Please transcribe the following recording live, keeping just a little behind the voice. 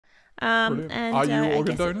Brilliant. And Are you I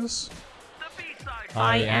organ guess donors?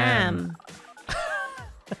 I am.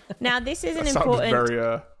 Now, this is an That important...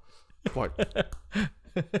 sounded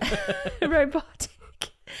very, robotic.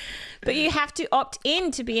 But you have to opt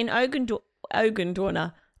in to be an organ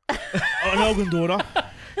donor. An organ donor.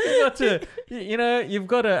 You've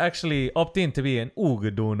got to actually opt in to be an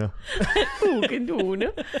organ donor. Organ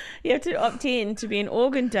donor. You have to opt in to be an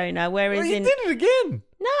organ donor, whereas You did it again.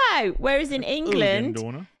 No, whereas in England,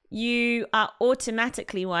 Organ donor. you are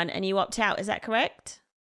automatically one and you opt out. Is that correct?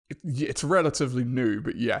 it's relatively new,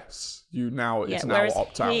 but yes, it's now whereas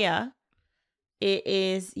opt out. here, it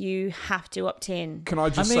is you have to opt in. Can I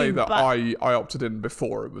just say that I opted in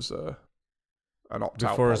before it was an opt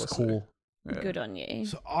out Before policy. it's cool. Yeah. Good on you.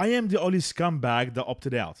 So I am the only scumbag that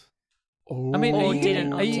opted out. Oh. I mean, Or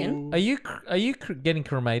didn't opt in. Are you getting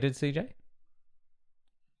cremated, CJ?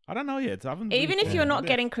 I don't know yet. I haven't Even really if you're thought not about it.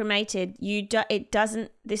 getting cremated, it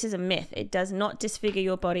doesn't. This is a myth. It does not disfigure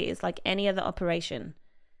your body. It's like any other operation.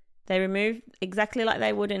 They remove exactly like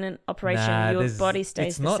they would in an operation. Your body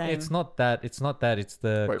stays the same. It's not that. It's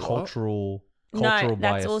the Wait, what? cultural No, bias.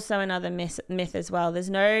 that's also another myth as well. There's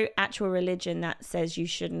no actual religion that says you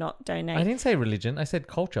should not donate. I didn't say religion. I said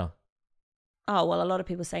culture. Oh, well, a lot of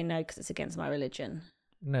people say no because it's against my religion.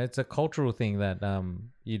 No, it's a cultural thing that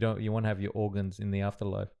you want to have your organs in the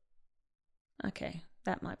afterlife. Okay,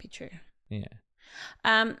 that might be true. Yeah.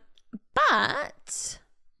 But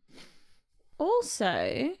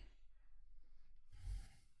also,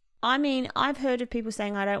 I mean, I've heard of people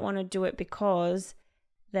saying I don't want to do it because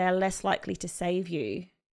they're less likely to save you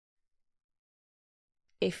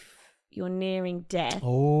if you're nearing death.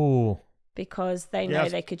 Oh. Because they know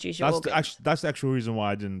they could use your organs. That's the actual reason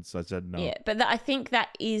why I said no. Yeah, but I think that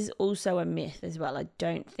is also a myth as well. I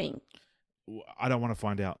don't think. I don't want to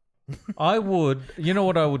find out. I would. You know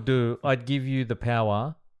what I would do? I'd give you the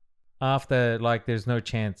power after there's no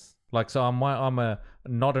chance. So I'm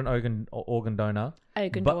not an organ donor.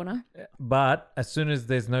 Organ donor. But as soon as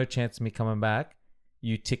there's no chance of me coming back,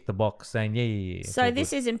 you tick the box saying yeah. So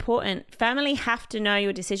this is important. Family have to know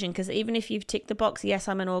your decision because even if you've ticked the box, yes,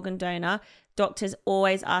 I'm an organ donor, doctors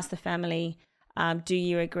always ask the family, do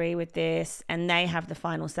you agree with this? And they have the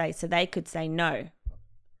final say. So they could say no.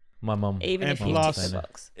 My mum. Even And if you tick the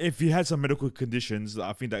box. If you had some medical conditions,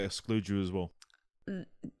 I think that excludes you as well.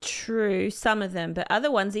 True, some of them. But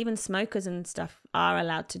other ones, even smokers and stuff, are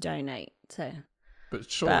allowed to donate. But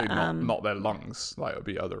surely not their lungs. It would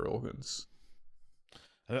be other organs.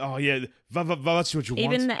 Oh yeah, that's what you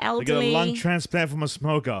want. Even the elderly, they get a lung transplant from a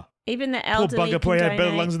smoker. Even the elderly Poor bugger can probably donate. had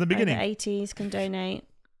better lungs in the beginning. Over 80s can donate.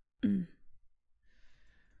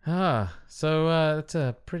 So it's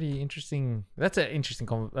a pretty interesting. That's an interesting.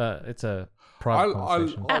 It's a private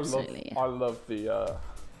conversation. Absolutely. I love the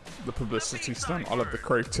publicity stunt. I love the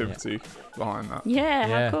creativity behind that.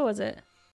 Yeah, how cool was it?